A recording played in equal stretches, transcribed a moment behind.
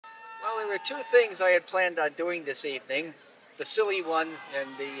Well, there were two things I had planned on doing this evening, the silly one and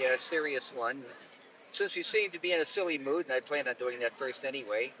the serious one. Since we seem to be in a silly mood, and I planned on doing that first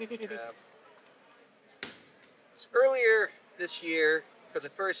anyway, earlier this year, for the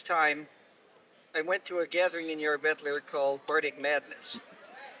first time, I went to a gathering in Jararvellir called Bardic Madness,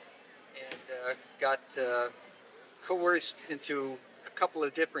 and got coerced into a couple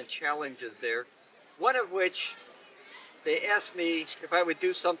of different challenges there, one of which they asked me if I would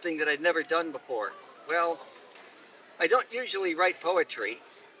do something that I'd never done before. Well, I don't usually write poetry,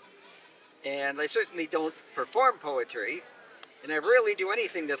 and I certainly don't perform poetry, and I rarely do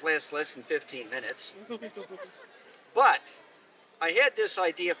anything that lasts less than 15 minutes. But I had this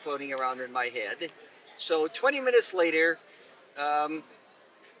idea floating around in my head, so 20 minutes later, I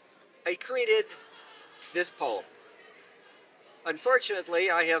created this poem. Unfortunately,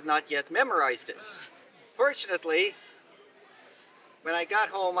 I have not yet memorized it. Fortunately, when I got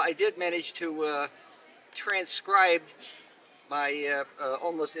home, I did manage to transcribe my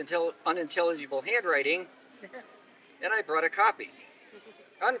almost unintelligible handwriting, and I brought a copy.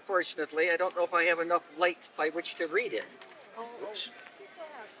 Unfortunately, I don't know if I have enough light by which to read it. Oops.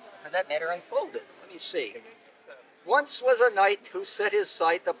 For that matter, unfolded. Let me see. Once was a knight who set his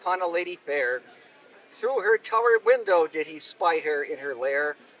sight upon a lady fair. Through her tower window did he spy her in her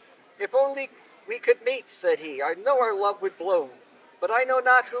lair. If only we could meet, said he, I know our love would bloom. But I know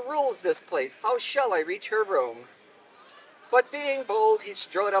not who rules this place. How shall I reach her room? But being bold, he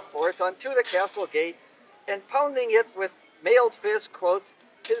strode up forth unto the castle gate, and pounding it with mailed fist, quoth,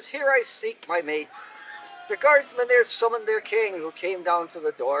 "'Tis here I seek my mate." The guardsmen there summoned their king, who came down to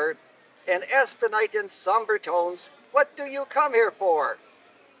the door, and asked the knight in somber tones, "What do you come here for?"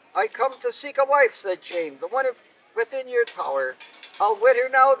 "I come to seek a wife," said James, "the one within your tower. I'll wed her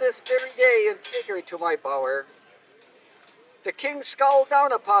now this very day, and take her to my bower." The king scowled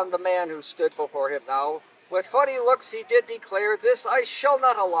down upon the man who stood before him now. With haughty looks he did declare, "This I shall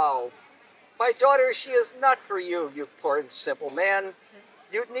not allow. My daughter, she is not for you, you poor and simple man.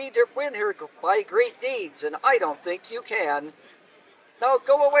 You'd need to win her by great deeds, and I don't think you can. Now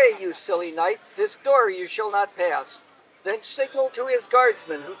go away, you silly knight, this door you shall not pass." Then signaled to his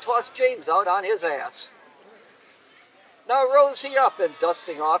guardsmen, who tossed James out on his ass. Now rose he up, and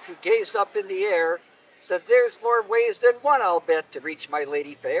dusting off, he gazed up in the air, said, "There's more ways than one, I'll bet, to reach my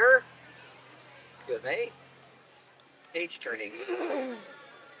lady fair." Excuse me. Page turning.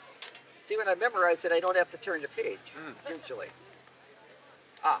 See, when I memorize it, I don't have to turn the page, usually.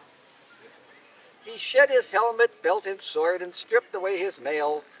 He shed his helmet, belt, and sword, and stripped away his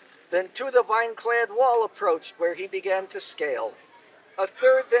mail, then to the vine-clad wall approached, where he began to scale. A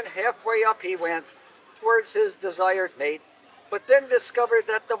third, then halfway up he went, towards his desired mate, but then discovered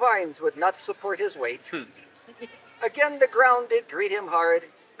that the vines would not support his weight. Again the ground did greet him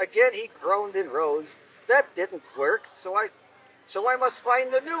hard, again he groaned and rose. That didn't work, so I must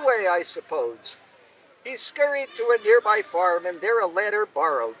find a new way, I suppose. He scurried to a nearby farm, and there a ladder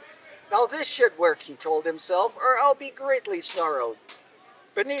borrowed. Now this should work, he told himself, or I'll be greatly sorrowed.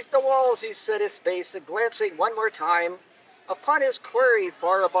 Beneath the walls he set his base, and glancing one more time upon his quarry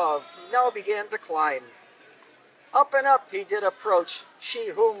far above, he now began to climb. Up and up he did approach, she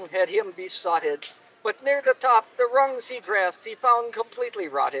whom had him besotted, but near the top the rungs he grasped he found completely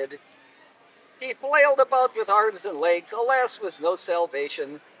rotted. He flailed about with arms and legs, alas was no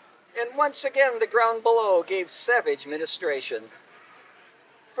salvation, and once again the ground below gave savage ministration.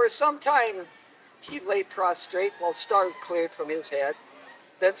 For some time he lay prostrate while stars cleared from his head.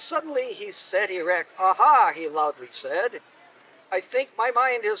 Then suddenly he sat erect. "Aha," he loudly said, "I think my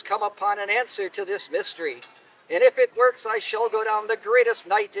mind has come upon an answer to this mystery, and if it works I shall go down the greatest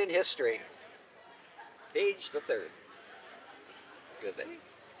knight in history." Page the third. Good thing.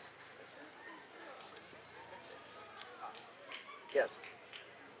 Yes.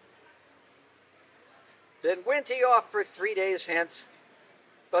 Then went he off for 3 days hence,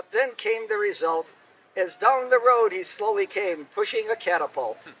 but then came the result, as down the road he slowly came, pushing a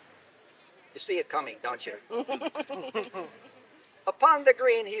catapult. You see it coming, don't you? Upon the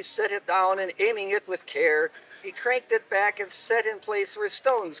green he set it down, and aiming it with care, he cranked it back and set in place where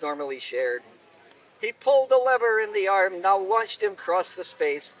stones normally shared. He pulled the lever, and the arm now launched him across the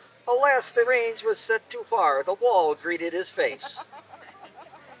space. Alas, the range was set too far, the wall greeted his face.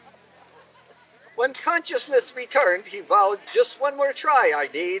 When consciousness returned, he vowed, "Just one more try I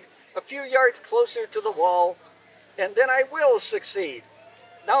need, a few yards closer to the wall, and then I will succeed."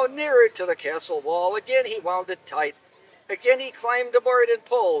 Now nearer to the castle wall, again he wound it tight. Again he climbed aboard and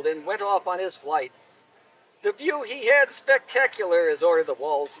pulled, and went off on his flight. The view he had spectacular, as o'er the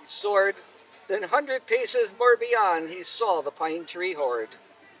walls he soared. Then 100 paces more beyond he saw the pine tree horde.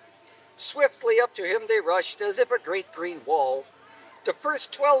 Swiftly up to him they rushed, as if a great green wall. The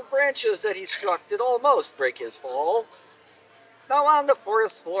first 12 branches that he struck did almost break his fall. Now on the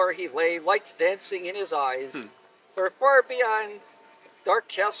forest floor he lay, lights dancing in his eyes, for far beyond dark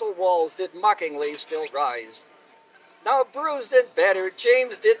castle walls did mockingly still rise. Now bruised and battered,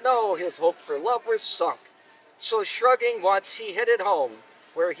 James did know his hope for love was sunk, so shrugging once he headed home,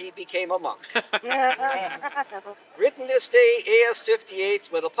 where he became a monk. Written this day, AS 58,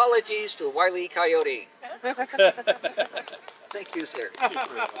 with apologies to Wile E. Coyote. Thank you, sir. Thank you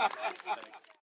very much.